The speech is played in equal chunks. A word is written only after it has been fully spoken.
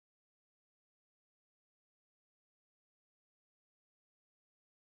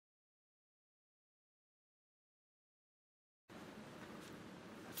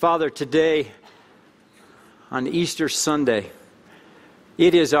Father, today, on Easter Sunday,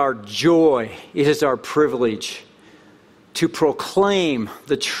 it is our joy, it is our privilege to proclaim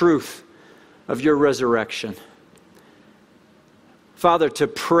the truth of your resurrection. Father, to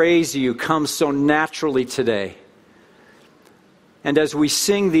praise you comes so naturally today. And as we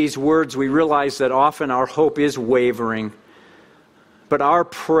sing these words, we realize that often our hope is wavering. But our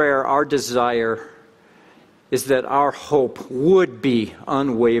prayer, our desire, is that our hope would be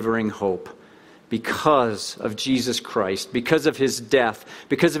unwavering hope because of Jesus Christ, because of his death,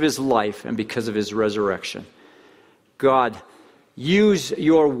 because of his life, and because of his resurrection. God, use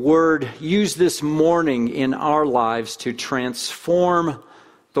your word, use this morning in our lives to transform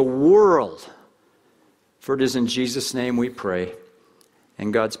the world. For it is in Jesus' name we pray.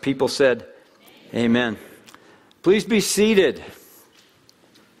 And God's people said, Amen. Please be seated.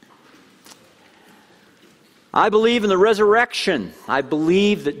 I believe in the resurrection. I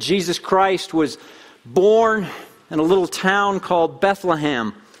believe that Jesus Christ was born in a little town called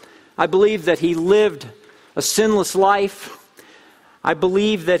Bethlehem. I believe that he lived a sinless life. I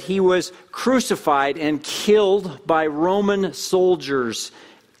believe that he was crucified and killed by Roman soldiers.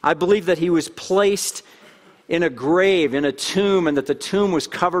 I believe that he was placed in a grave, in a tomb, and that the tomb was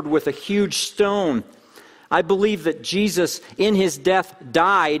covered with a huge stone. I believe that Jesus, in his death,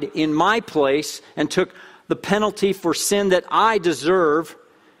 died in my place and took the penalty for sin that I deserve.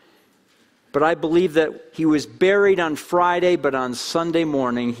 But I believe that he was buried on Friday, but on Sunday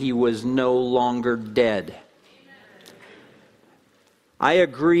morning he was no longer dead. I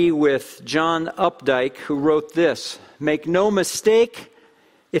agree with John Updike, who wrote this: "Make no mistake,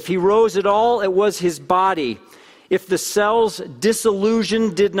 if he rose at all, it was his body. If the cell's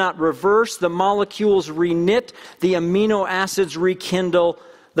dissolution did not reverse, the molecules reknit, the amino acids rekindle,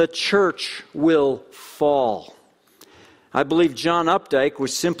 the church will fall." I believe John Updike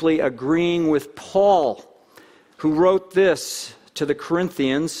was simply agreeing with Paul, who wrote this to the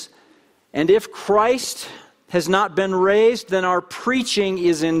Corinthians: "And if Christ has not been raised, then our preaching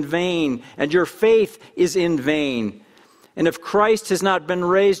is in vain, and your faith is in vain. And if Christ has not been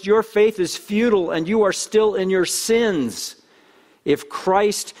raised, your faith is futile, and you are still in your sins. If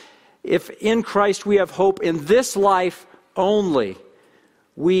in Christ we have hope in this life only,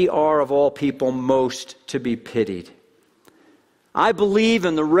 we are of all people most to be pitied." I believe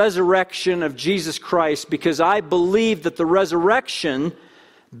in the resurrection of Jesus Christ because I believe that the resurrection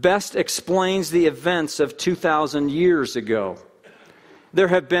best explains the events of 2,000 years ago. There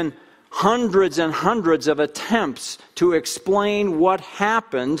have been hundreds and hundreds of attempts to explain what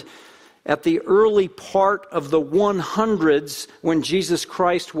happened at the early part of the 100s when Jesus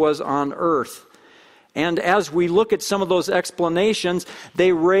Christ was on earth. And as we look at some of those explanations,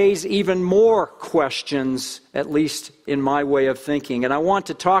 they raise even more questions, at least in my way of thinking. And I want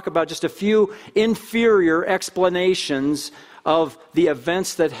to talk about just a few inferior explanations of the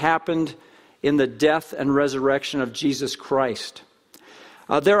events that happened in the death and resurrection of Jesus Christ.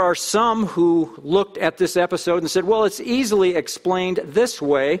 There are some who looked at this episode and said, well, it's easily explained this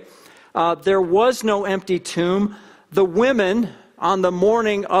way. There was no empty tomb. The women, on the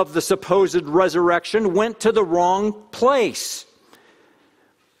morning of the supposed resurrection, went to the wrong place.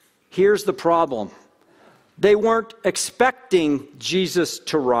 Here's the problem. They weren't expecting Jesus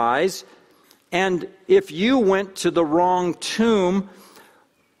to rise. And if you went to the wrong tomb,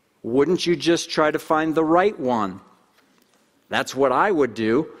 wouldn't you just try to find the right one? That's what I would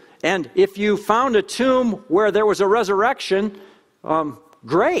do. And if you found a tomb where there was a resurrection,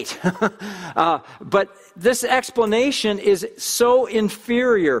 great. But this explanation is so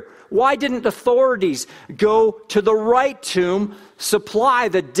inferior. Why didn't authorities go to the right tomb, supply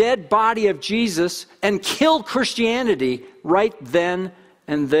the dead body of Jesus, and kill Christianity right then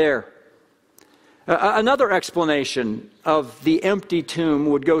and there? Another explanation of the empty tomb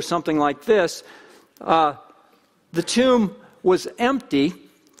would go something like this. The tomb was empty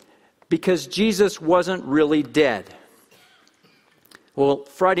because Jesus wasn't really dead. Well,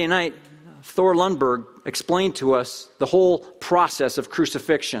 Friday night, Thor Lundberg explained to us the whole process of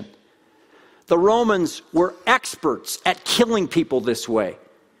crucifixion. The Romans were experts at killing people this way.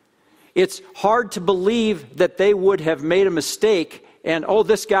 It's hard to believe that they would have made a mistake and, oh,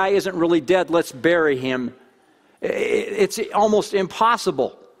 this guy isn't really dead, let's bury him. It's almost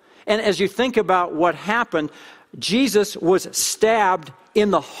impossible. And as you think about what happened, Jesus was stabbed in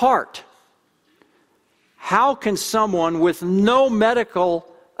the heart. How can someone with no medical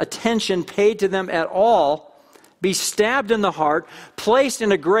attention paid to them at all be stabbed in the heart, placed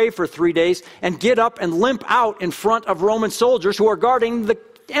in a grave for 3 days, and get up and limp out in front of Roman soldiers who are guarding the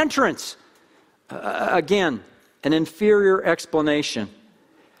entrance? Again, an inferior explanation.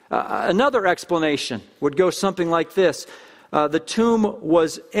 Another explanation would go something like this. The tomb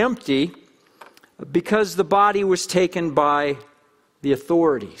was empty because the body was taken by the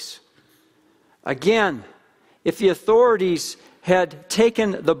authorities. Again, if the authorities had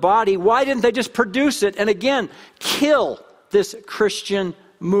taken the body, why didn't they just produce it and again kill this Christian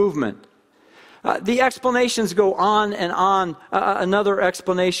movement? The explanations go on and on. Another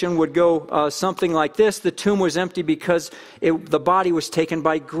explanation would go something like this. The tomb was empty because the body was taken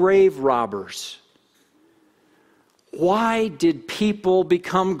by grave robbers. Why did people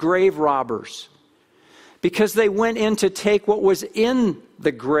become grave robbers? Because they went in to take what was in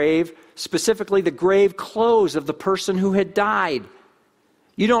the grave, specifically the grave clothes of the person who had died.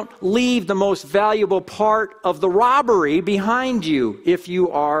 You don't leave the most valuable part of the robbery behind you if you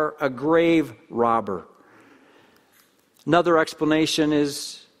are a grave robber. Another explanation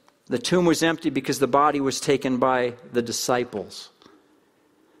is the tomb was empty because the body was taken by the disciples.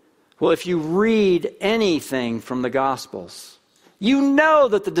 Well, if you read anything from the Gospels, you know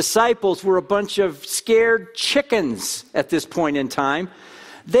that the disciples were a bunch of scared chickens at this point in time.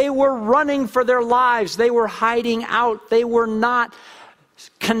 They were running for their lives. They were hiding out. They were not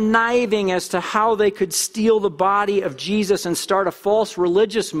conniving as to how they could steal the body of Jesus and start a false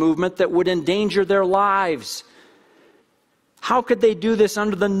religious movement that would endanger their lives. How could they do this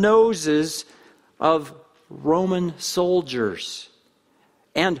under the noses of Roman soldiers?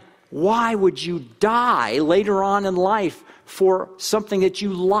 And why would you die later on in life for something that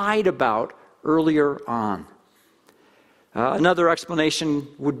you lied about earlier on? Another explanation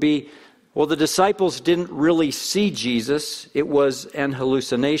would be, well, the disciples didn't really see Jesus. It was an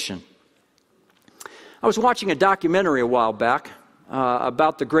hallucination. I was watching a documentary a while back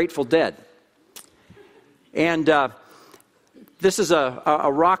about the Grateful Dead. And this is a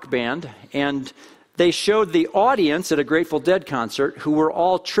rock band, and they showed the audience at a Grateful Dead concert who were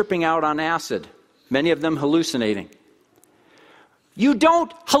all tripping out on acid, many of them hallucinating. You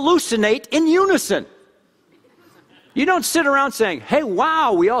don't hallucinate in unison. You don't sit around saying, hey,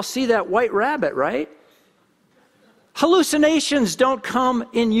 wow, we all see that white rabbit, right? Hallucinations don't come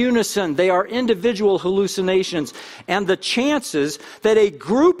in unison. They are individual hallucinations. And the chances that a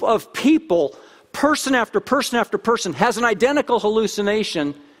group of people, person after person after person, has an identical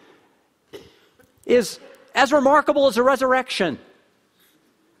hallucination is as remarkable as a resurrection.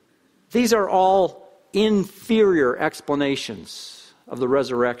 These are all inferior explanations of the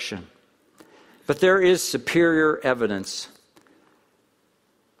resurrection. But there is superior evidence.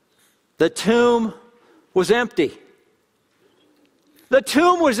 The tomb was empty. The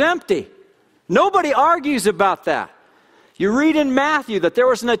tomb was empty. Nobody argues about that. You read in Matthew that there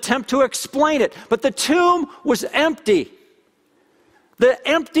was an attempt to explain it, but the tomb was empty. The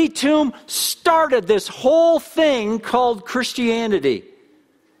empty tomb started this whole thing called Christianity.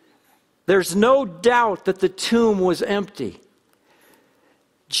 There's no doubt that the tomb was empty.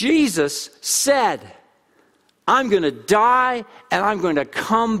 Jesus said, I'm going to die and I'm going to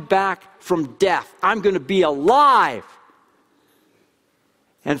come back from death. I'm going to be alive.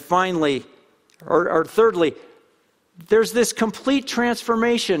 And finally, or thirdly, there's this complete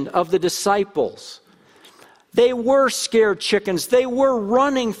transformation of the disciples. They were scared chickens. They were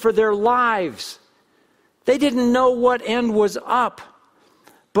running for their lives. They didn't know what end was up.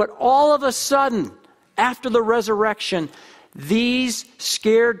 But all of a sudden, after the resurrection, these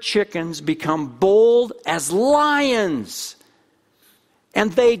scared chickens become bold as lions.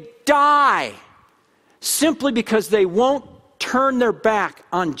 And they die simply because they won't turn their back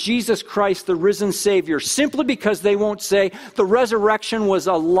on Jesus Christ, the risen Savior, simply because they won't say the resurrection was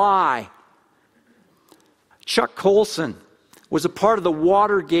a lie. Chuck Colson was a part of the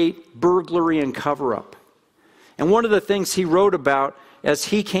Watergate burglary and cover-up. And one of the things he wrote about as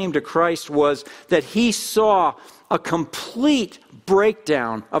he came to Christ was that he saw a complete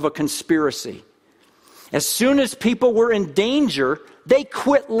breakdown of a conspiracy. As soon as people were in danger, they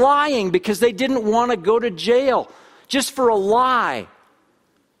quit lying because they didn't want to go to jail just for a lie.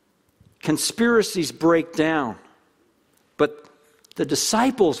 Conspiracies break down. But the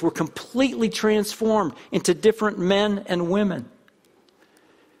disciples were completely transformed into different men and women.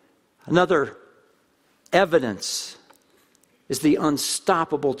 Another evidence is the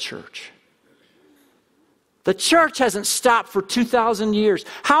unstoppable church. The church hasn't stopped for 2,000 years.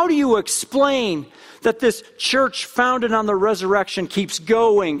 How do you explain that this church founded on the resurrection keeps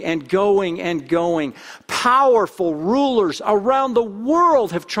going and going and going? Powerful rulers around the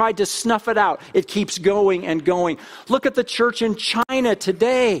world have tried to snuff it out. It keeps going and going. Look at the church in China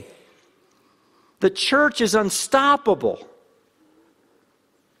today. The church is unstoppable.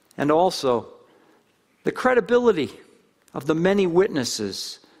 And also, the credibility of the many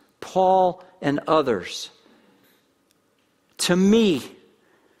witnesses Paul and others, to me,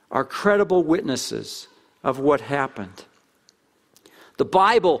 are credible witnesses of what happened. The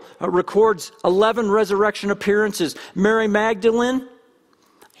Bible records 11 resurrection appearances. Mary Magdalene,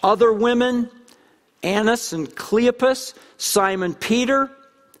 other women, Annas and Cleopas, Simon Peter,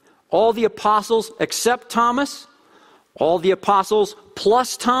 all the apostles except Thomas, all the apostles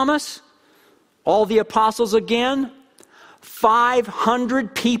plus Thomas, all the apostles again,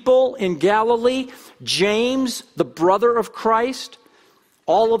 500 people in Galilee, James, the brother of Christ,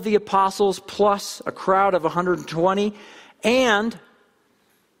 all of the apostles plus a crowd of 120, and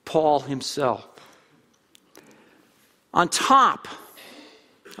Paul himself. On top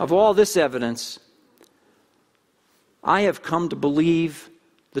of all this evidence, I have come to believe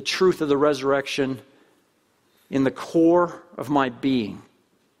the truth of the resurrection in the core of my being.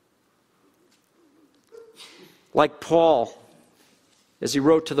 Like Paul, as he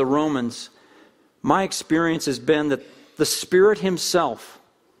wrote to the Romans, my experience has been that the Spirit himself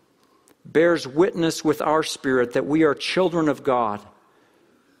bears witness with our spirit that we are children of God,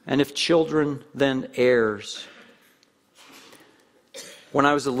 and if children, then heirs. When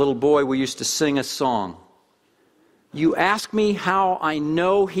I was a little boy, we used to sing a song. You ask me how I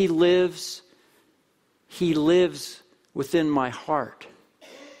know He lives within my heart.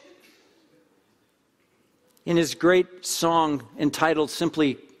 In his great song entitled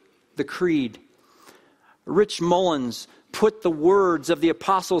simply The Creed, Rich Mullins put the words of the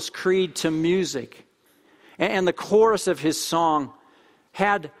Apostles' Creed to music. And the chorus of his song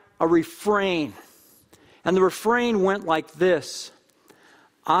had a refrain. And the refrain went like this: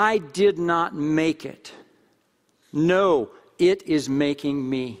 I did not make it. No, it is making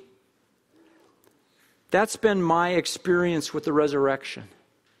me. That's been my experience with the resurrection.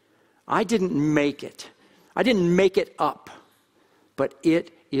 I didn't make it. I didn't make it up, but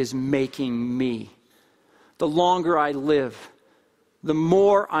it is making me. The longer I live, the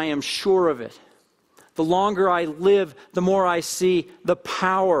more I am sure of it. The longer I live, the more I see the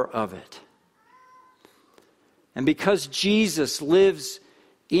power of it. And because Jesus lives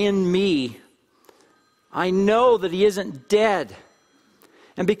in me, I know that He isn't dead.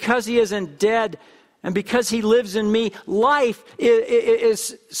 And because He isn't dead, and because He lives in me, life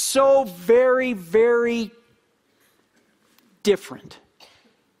is so very, very different.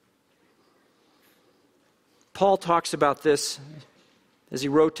 Paul talks about this as he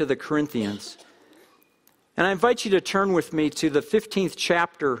wrote to the Corinthians. And I invite you to turn with me to the 15th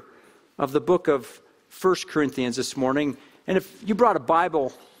chapter of the book of 1 Corinthians this morning. And if you brought a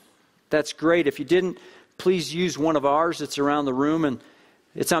Bible, that's great. If you didn't, please use one of ours. It's around the room, and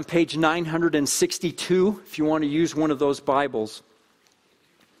it's on page 962 if you want to use one of those Bibles.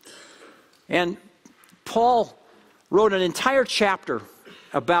 And Paul wrote an entire chapter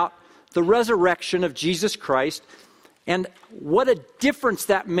about the resurrection of Jesus Christ and what a difference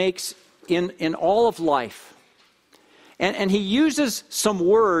that makes in all of life. And he uses some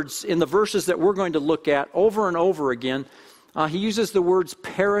words in the verses that we're going to look at over and over again. He uses the words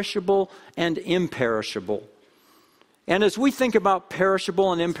perishable and imperishable. And as we think about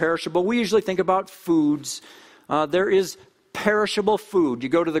perishable and imperishable, we usually think about foods. There is perishable food. You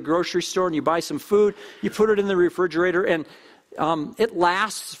go to the grocery store and you buy some food, you put it in the refrigerator, and it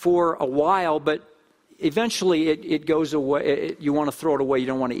lasts for a while, but eventually it goes away. You want to throw it away. You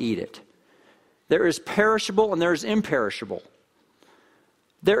don't want to eat it. There is perishable and there is imperishable.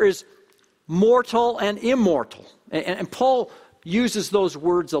 There is mortal and immortal. And Paul uses those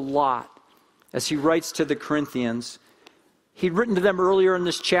words a lot as he writes to the Corinthians. He'd written to them earlier in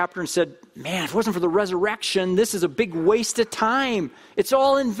this chapter and said, man, if it wasn't for the resurrection, this is a big waste of time. It's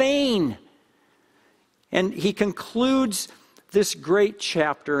all in vain. And he concludes this great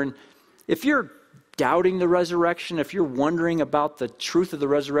chapter. And if you're doubting the resurrection, if you're wondering about the truth of the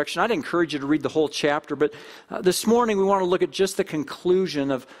resurrection, I'd encourage you to read the whole chapter. But this morning we want to look at just the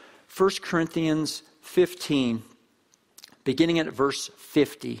conclusion of 1 Corinthians 15, beginning at verse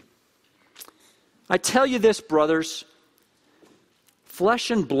 50. I tell you this, brothers, flesh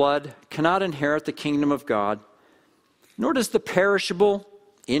and blood cannot inherit the kingdom of God, nor does the perishable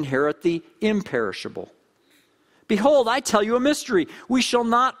inherit the imperishable. Behold, I tell you a mystery. We shall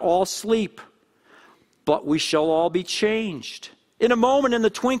not all sleep, but we shall all be changed. In a moment, in the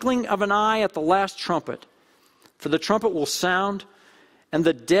twinkling of an eye, at the last trumpet. For the trumpet will sound, and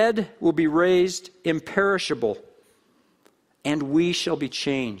the dead will be raised imperishable, and we shall be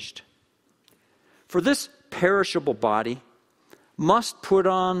changed. For this perishable body must put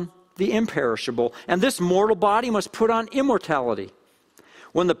on the imperishable, and this mortal body must put on immortality.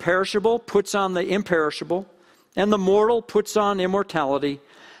 When the perishable puts on the imperishable, and the mortal puts on immortality,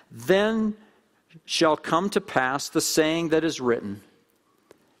 then shall come to pass the saying that is written,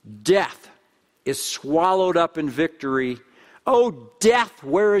 death is swallowed up in victory. O death,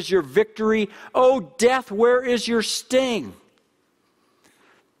 where is your victory? O death, where is your sting?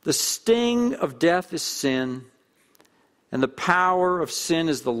 The sting of death is sin, and the power of sin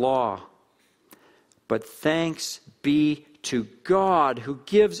is the law. But thanks be to God who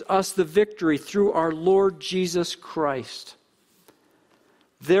gives us the victory through our Lord Jesus Christ.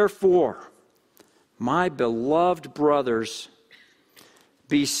 Therefore, my beloved brothers,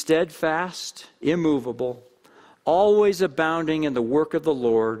 be steadfast, immovable, always abounding in the work of the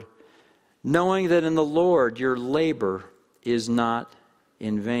Lord, knowing that in the Lord your labor is not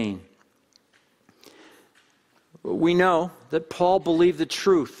in vain. We know that Paul believed the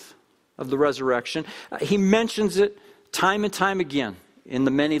truth of the resurrection. He mentions it time and time again in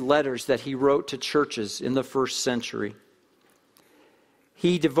the many letters that he wrote to churches in the first century.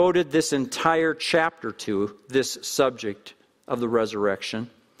 He devoted this entire chapter to this subject of the resurrection.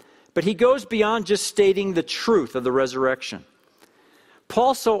 But he goes beyond just stating the truth of the resurrection.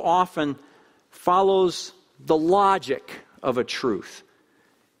 Paul so often follows the logic of a truth.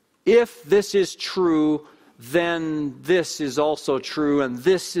 If this is true, then this is also true, and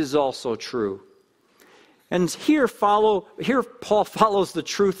this is also true. And here Paul follows the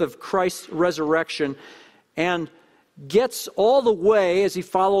truth of Christ's resurrection and gets all the way, as he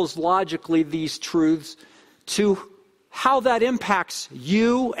follows logically these truths, to how that impacts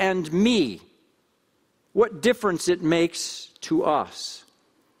you and me, what difference it makes to us.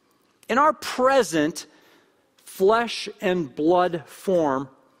 In our present flesh and blood form,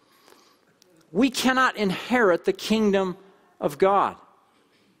 we cannot inherit the kingdom of God.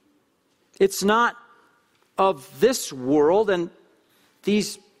 It's not of this world, and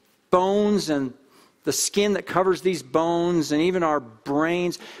these bones and the skin that covers these bones and even our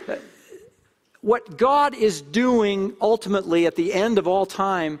brains. What God is doing ultimately at the end of all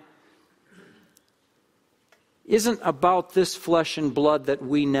time isn't about this flesh and blood that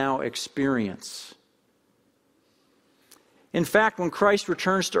we now experience. In fact, when Christ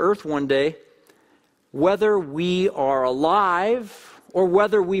returns to earth one day, whether we are alive or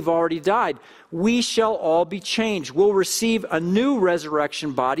whether we've already died, we shall all be changed. We'll receive a new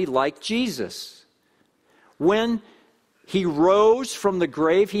resurrection body like Jesus. When he rose from the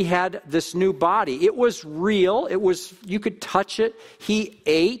grave, he had this new body. It was real. You could touch it. He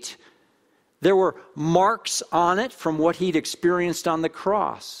ate. There were marks on it from what he'd experienced on the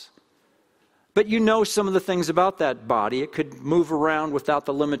cross. But you know some of the things about that body. It could move around without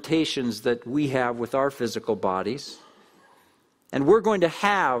the limitations that we have with our physical bodies. And we're going to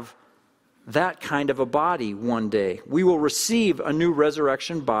have that kind of a body one day. We will receive a new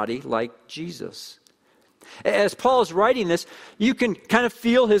resurrection body like Jesus. As Paul is writing this, you can kind of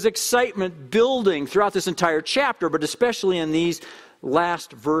feel his excitement building throughout this entire chapter, but especially in these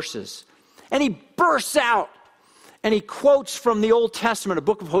last verses. And he bursts out and he quotes from the Old Testament, a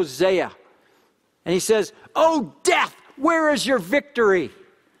book of Hosea. And he says, "O death, where is your victory?"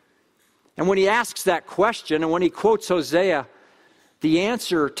 And when he asks that question, and when he quotes Hosea, the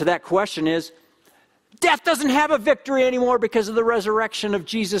answer to that question is, death doesn't have a victory anymore because of the resurrection of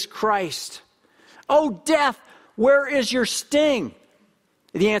Jesus Christ. "Oh, death, where is your sting?"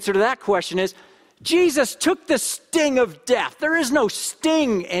 The answer to that question is, Jesus took the sting of death. There is no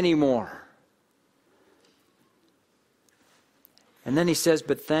sting anymore. And then he says,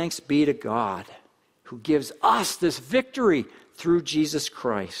 but thanks be to God who gives us this victory through Jesus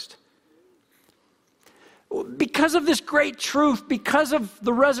Christ. Because of this great truth, because of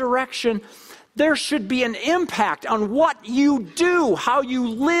the resurrection, there should be an impact on what you do, how you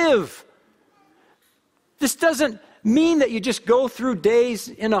live. This doesn't mean that you just go through days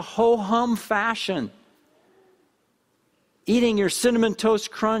in a ho-hum fashion, eating your Cinnamon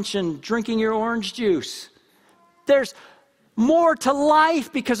Toast Crunch and drinking your orange juice. There's more to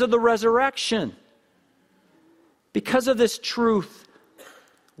life because of the resurrection. Because of this truth,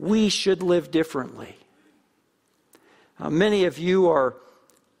 we should live differently. Many of you are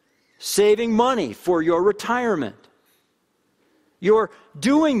saving money for your retirement. You're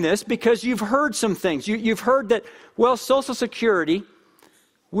doing this because you've heard some things. You've heard that, well, Social Security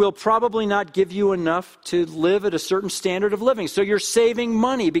will probably not give you enough to live at a certain standard of living. So you're saving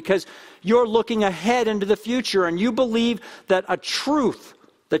money because you're looking ahead into the future, and you believe that a truth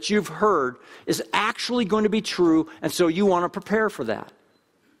that you've heard is actually going to be true, and so you want to prepare for that.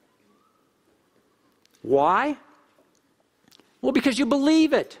 Why? Well, because you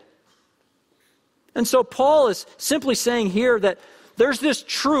believe it. And so Paul is simply saying here that there's this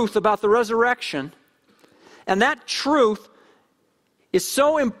truth about the resurrection, and that truth is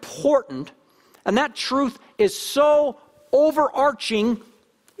so important, and that truth is so overarching,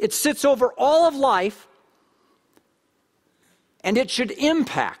 it sits over all of life, and it should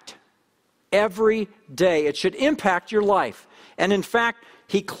impact every day. It should impact your life. And in fact,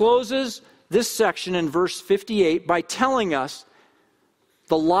 he closes this section in verse 58 by telling us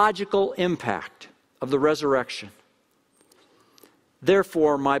the logical impact of the resurrection.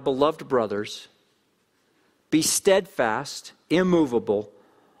 Therefore, my beloved brothers, be steadfast, immovable,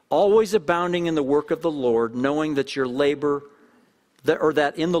 always abounding in the work of the Lord, knowing that your labor,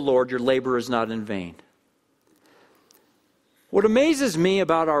 that in the Lord your labor is not in vain. What amazes me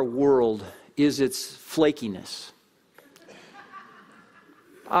about our world is its flakiness.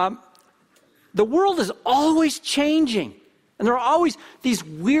 The world is always changing. And there are always these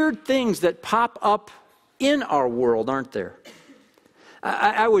weird things that pop up in our world, aren't there?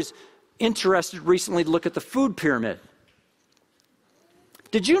 I was interested recently to look at the food pyramid.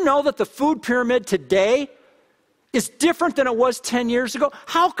 Did you know that the food pyramid today is different than it was 10 years ago?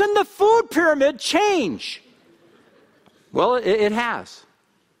 How can the food pyramid change? Well, it has.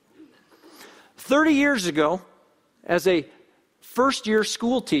 30 years ago, as a first-year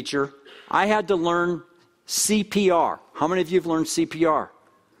school teacher, I had to learn CPR. How many of you have learned CPR?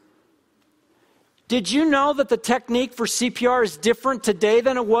 Did you know that the technique for CPR is different today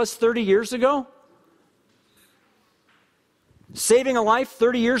than it was 30 years ago? Saving a life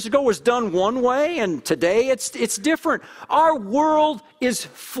 30 years ago was done one way, and today it's different. Our world is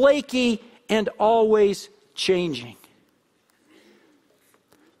flaky and always changing.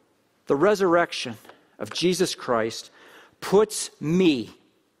 The resurrection of Jesus Christ puts me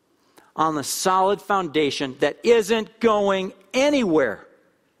on the solid foundation that isn't going anywhere.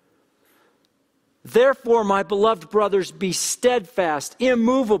 Therefore, my beloved brothers, be steadfast,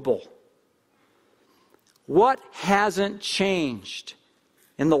 immovable. What hasn't changed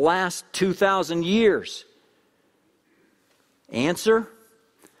in the last 2,000 years? Answer: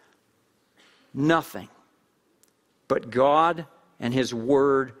 nothing but God and His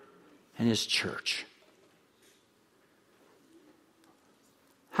Word and His church.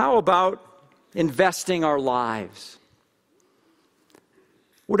 How about investing our lives?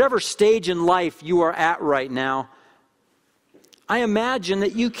 Whatever stage in life you are at right now, I imagine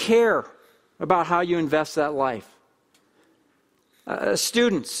that you care about how you invest that life.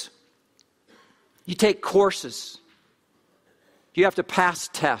 Students, you take courses. You have to pass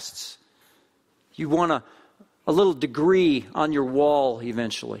tests. You want a little degree on your wall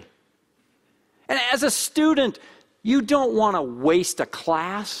eventually. And as a student, you don't want to waste a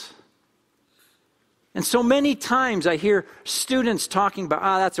class. And so many times I hear students talking about,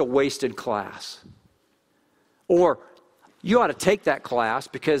 that's a wasted class. Or, you ought to take that class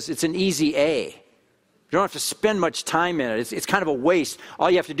because it's an easy A. You don't have to spend much time in it. It's kind of a waste. All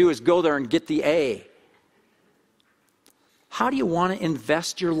you have to do is go there and get the A. How do you want to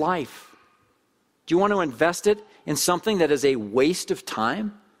invest your life? Do you want to invest it in something that is a waste of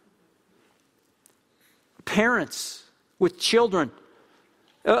time? Parents with children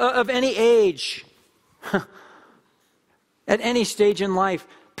of any age, at any stage in life,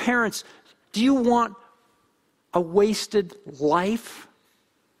 parents, do you want a wasted life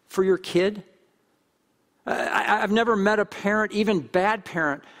for your kid? I've never met a parent, even bad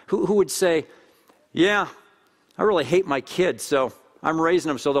parent, who would say, yeah, I really hate my kids, so I'm raising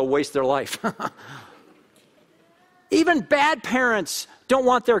them so they'll waste their life. Even bad parents don't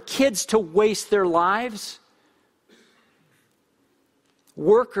want their kids to waste their lives.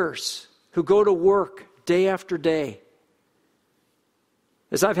 Workers who go to work day after day.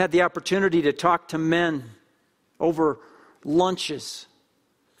 As I've had the opportunity to talk to men over lunches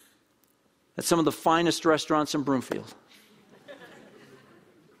at some of the finest restaurants in Broomfield,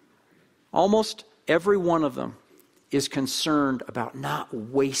 almost every one of them is concerned about not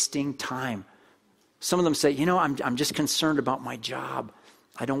wasting time. Some of them say, I'm just concerned about my job.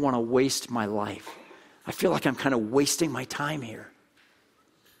 I don't want to waste my life. I feel like I'm kind of wasting my time here.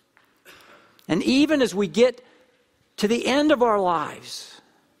 And even as we get to the end of our lives,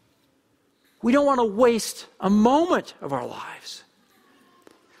 we don't want to waste a moment of our lives.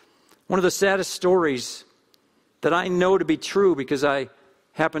 One of the saddest stories that I know to be true, because I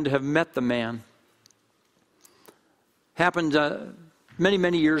happen to have met the man, happened many,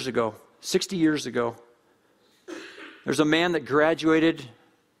 many years ago, 60 years ago. There's a man that graduated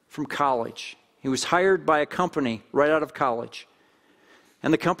from college. He was hired by a company right out of college.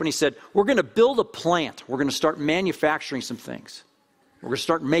 And the company said, we're going to build a plant. We're going to start manufacturing some things. We're going to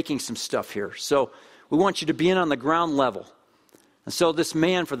start making some stuff here. So we want you to be in on the ground level. And so this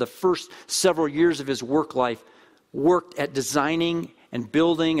man, for the first several years of his work life, worked at designing and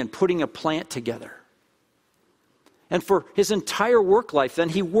building and putting a plant together. And for his entire work life, then,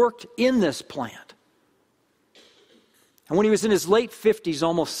 he worked in this plant. And when he was in his late 50s,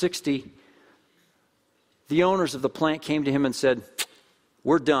 almost 60, the owners of the plant came to him and said,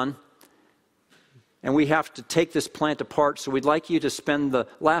 "We're done, and we have to take this plant apart, so we'd like you to spend the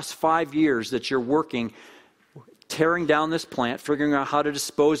last 5 years that you're working tearing down this plant, figuring out how to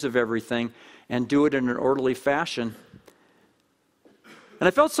dispose of everything, and do it in an orderly fashion." And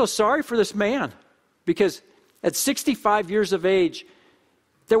I felt so sorry for this man, because at 65 years of age,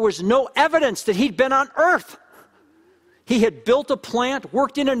 there was no evidence that he'd been on earth. He had built a plant,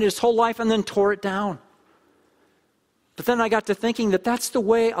 worked in it his whole life, and then tore it down. But then I got to thinking that that's the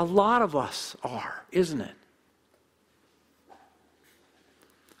way a lot of us are, isn't it?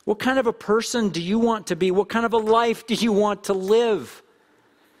 What kind of a person do you want to be? What kind of a life do you want to live?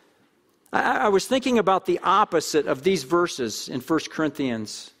 I was thinking about the opposite of these verses in 1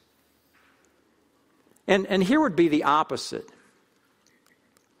 Corinthians. And here would be the opposite.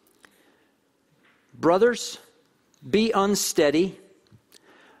 Brothers, be unsteady,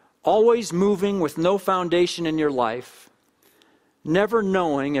 always moving with no foundation in your life, never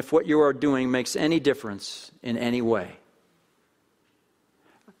knowing if what you are doing makes any difference in any way.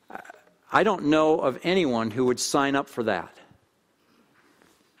 I don't know of anyone who would sign up for that.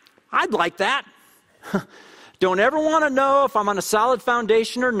 I'd like that. Don't ever want to know if I'm on a solid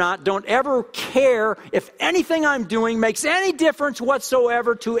foundation or not. Don't ever care if anything I'm doing makes any difference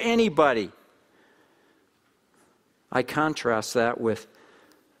whatsoever to anybody. I contrast that with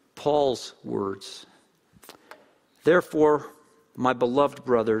Paul's words. Therefore, my beloved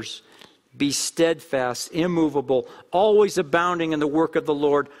brothers, be steadfast, immovable, always abounding in the work of the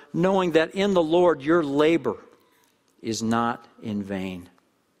Lord, knowing that in the Lord your labor is not in vain.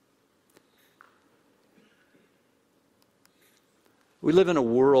 We live in a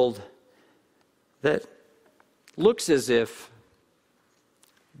world that looks as if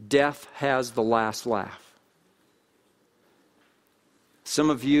death has the last laugh. Some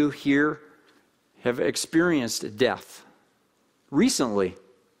of you here have experienced death recently.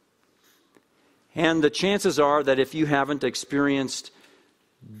 And the chances are that if you haven't experienced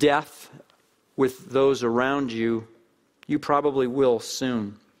death with those around you, you probably will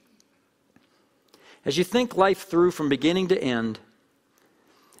soon. As you think life through from beginning to end,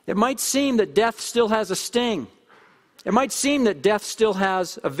 it might seem that death still has a sting. It might seem that death still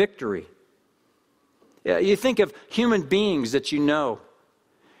has a victory. You think of human beings that you know.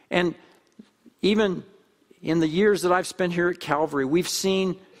 And even in the years that I've spent here at Calvary, we've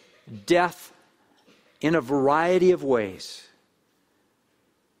seen death in a variety of ways.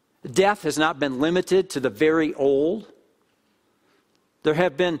 Death has not been limited to the very old. There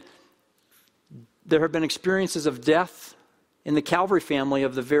have been experiences of death in the Calvary family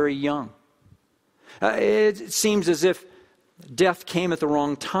of the very young. It seems as if death came at the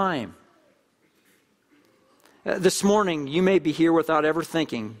wrong time. This morning, you may be here without ever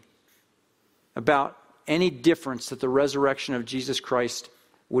thinking about any difference that the resurrection of Jesus Christ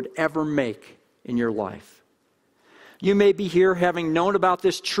would ever make in your life. You may be here having known about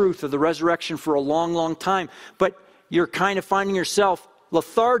this truth of the resurrection for a long, long time, but you're kind of finding yourself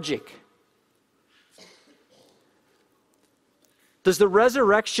lethargic. Does the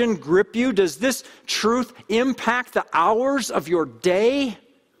resurrection grip you? Does this truth impact the hours of your day?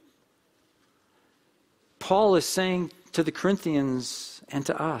 Paul is saying to the Corinthians and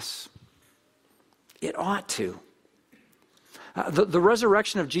to us, it ought to. The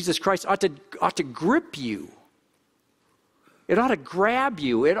resurrection of Jesus Christ ought to grip you. It ought to grab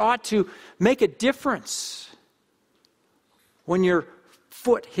you. It ought to make a difference when your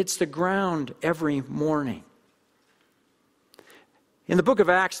foot hits the ground every morning. In the book of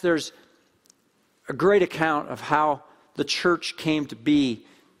Acts, there's a great account of how the church came to be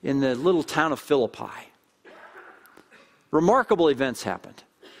in the little town of Philippi. Remarkable events happened.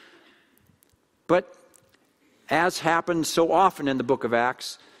 But as happened so often in the book of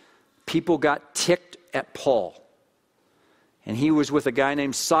Acts, people got ticked at Paul. And he was with a guy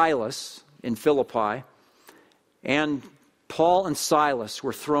named Silas in Philippi. And Paul and Silas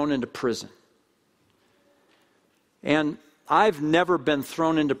were thrown into prison. And I've never been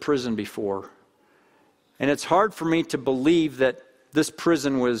thrown into prison before. And it's hard for me to believe that this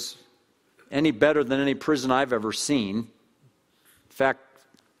prison was any better than any prison I've ever seen. In fact,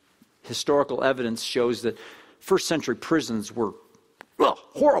 historical evidence shows that first century prisons were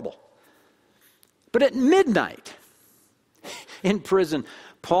horrible. But at midnight in prison,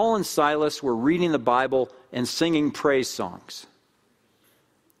 Paul and Silas were reading the Bible and singing praise songs.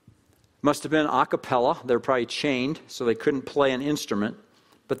 Must have been a cappella. They're probably chained, so they couldn't play an instrument.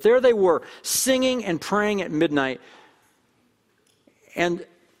 But there they were, singing and praying at midnight. And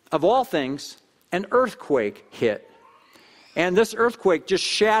of all things, an earthquake hit. And this earthquake just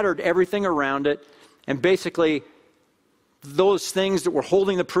shattered everything around it. And basically, those things that were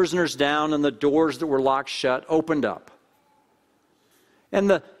holding the prisoners down and the doors that were locked shut opened up.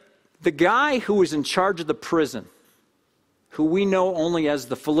 And the guy who was in charge of the prison, who we know only as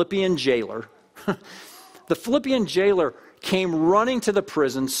the Philippian jailer, the Philippian jailer came running to the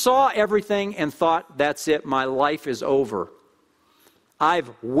prison, saw everything, and thought, that's it, my life is over.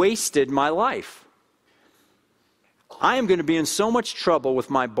 I've wasted my life. I am going to be in so much trouble with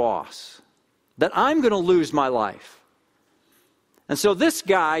my boss that I'm going to lose my life. And so this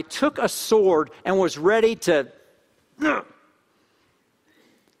guy took a sword and was ready to...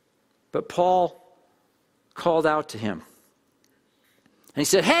 But Paul called out to him. And he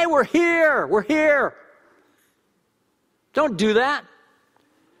said, hey, we're here, we're here. Don't do that.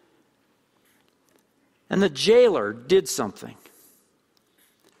 And the jailer did something.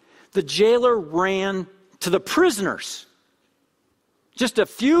 The jailer ran to the prisoners. Just a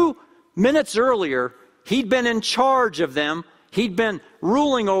few minutes earlier, he'd been in charge of them. He'd been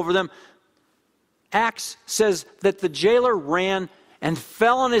ruling over them. Acts says that the jailer ran and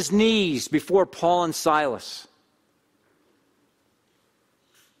fell on his knees before Paul and Silas.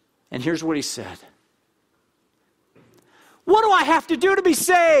 And here's what he said. What do I have to do to be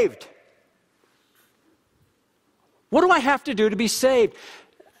saved? What do I have to do to be saved?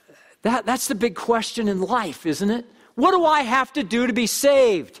 That's the big question in life, isn't it? What do I have to do to be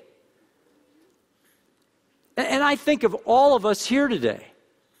saved? And I think of all of us here today.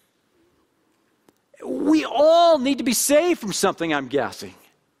 We all need to be saved from something, I'm guessing.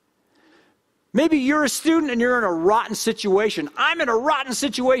 Maybe you're a student and you're in a rotten situation. I'm in a rotten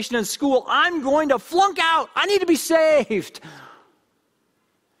situation in school. I'm going to flunk out. I need to be saved.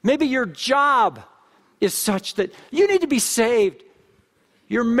 Maybe your job is such that you need to be saved.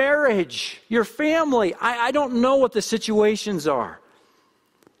 Your marriage, your family. I don't know what the situations are.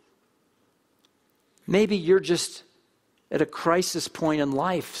 Maybe you're just at a crisis point in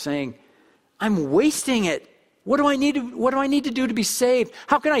life saying, I'm wasting it. What do I need to do to be saved?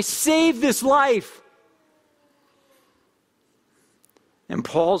 How can I save this life? And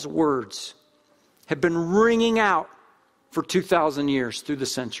Paul's words have been ringing out for 2,000 years through the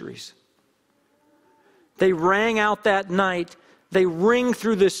centuries. They rang out that night. They ring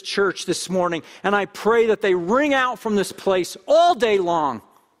through this church this morning. And I pray that they ring out from this place all day long.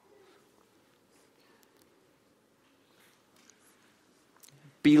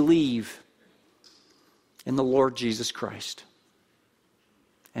 Believe in the Lord Jesus Christ,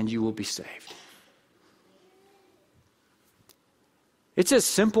 and you will be saved. It's as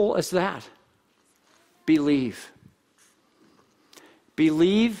simple as that. Believe.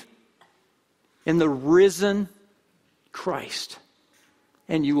 Believe in the risen Christ,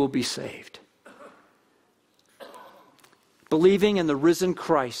 and you will be saved. Believing in the risen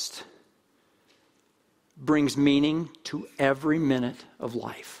Christ brings meaning to every minute of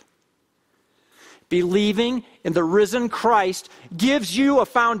life. Believing in the risen Christ gives you a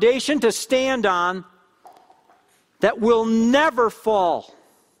foundation to stand on that will never fall.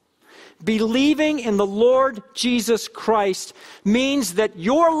 Believing in the Lord Jesus Christ means that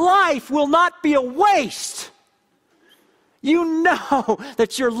your life will not be a waste. You know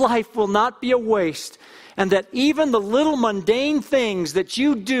that your life will not be a waste, and that even the little mundane things that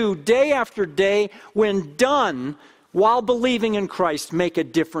you do day after day, when done while believing in Christ, make a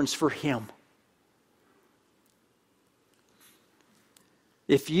difference for Him.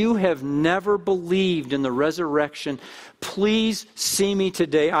 If you have never believed in the resurrection, please see me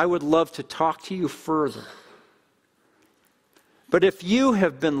today. I would love to talk to you further. But if you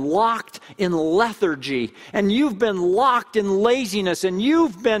have been locked in lethargy, and you've been locked in laziness, and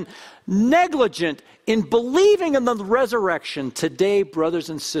you've been negligent in believing in the resurrection, today, brothers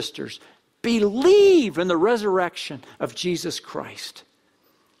and sisters, believe in the resurrection of Jesus Christ.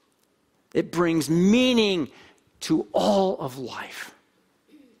 It brings meaning to all of life.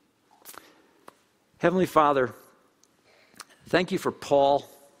 Heavenly Father, thank you for Paul.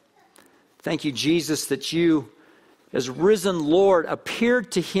 Thank you, Jesus, that you, as risen Lord,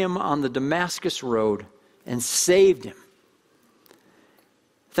 appeared to him on the Damascus road and saved him.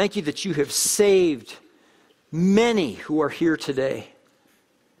 Thank you that you have saved many who are here today.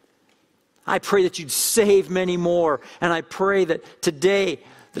 I pray that you'd save many more, and I pray that today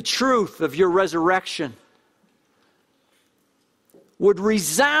the truth of your resurrection would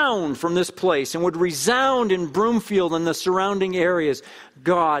resound from this place and would resound in Broomfield and the surrounding areas.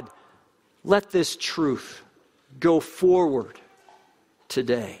 God, let this truth go forward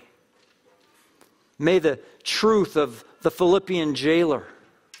today. May the truth of the Philippian jailer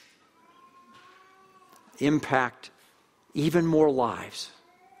impact even more lives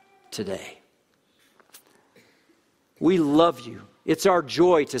today. We love you. It's our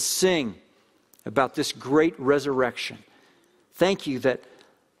joy to sing about this great resurrection. Thank you that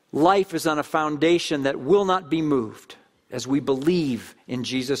life is on a foundation that will not be moved as we believe in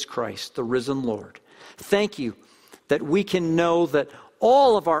Jesus Christ, the risen Lord. Thank you that we can know that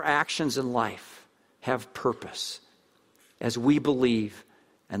all of our actions in life have purpose as we believe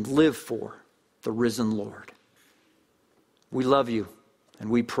and live for the risen Lord. We love you and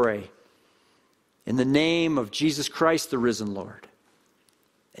we pray in the name of Jesus Christ, the risen Lord.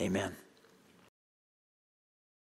 Amen.